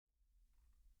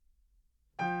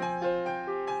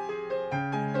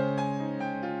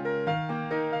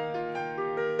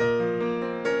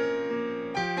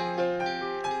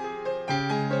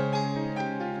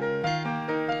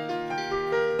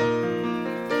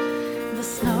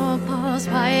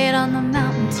snows white on the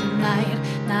mountain tonight,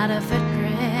 not a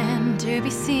footprint to be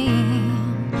seen.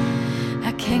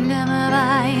 A kingdom of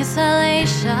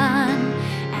isolation,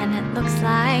 and it looks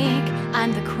like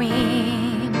I'm the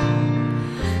queen.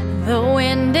 The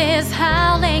wind is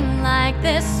howling like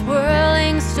this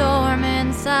swirling storm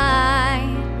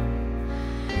inside.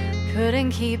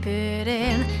 Couldn't keep it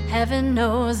in, heaven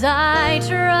knows I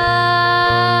tried.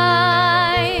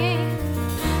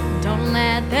 Don't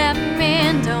let them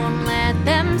in, don't let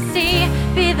them see.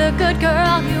 Be the good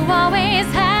girl you always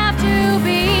have to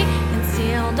be.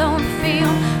 Conceal, don't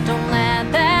feel, don't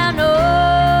let them know.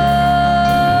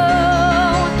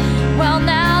 Well,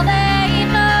 now they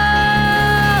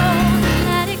know.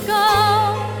 Let it go,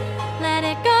 let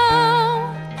it go.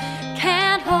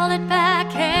 Can't hold it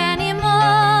back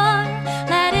anymore.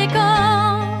 Let it go,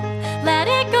 let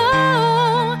it go.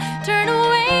 Turn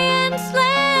away and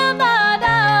slam the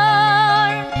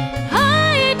door.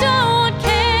 I don't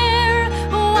care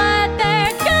what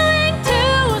they're going to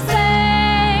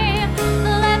say.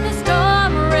 Let the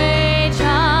storm rage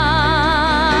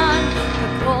on. The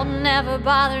cold never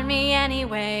bothered me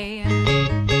anyway.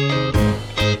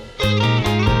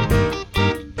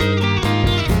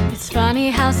 It's funny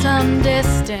how some distance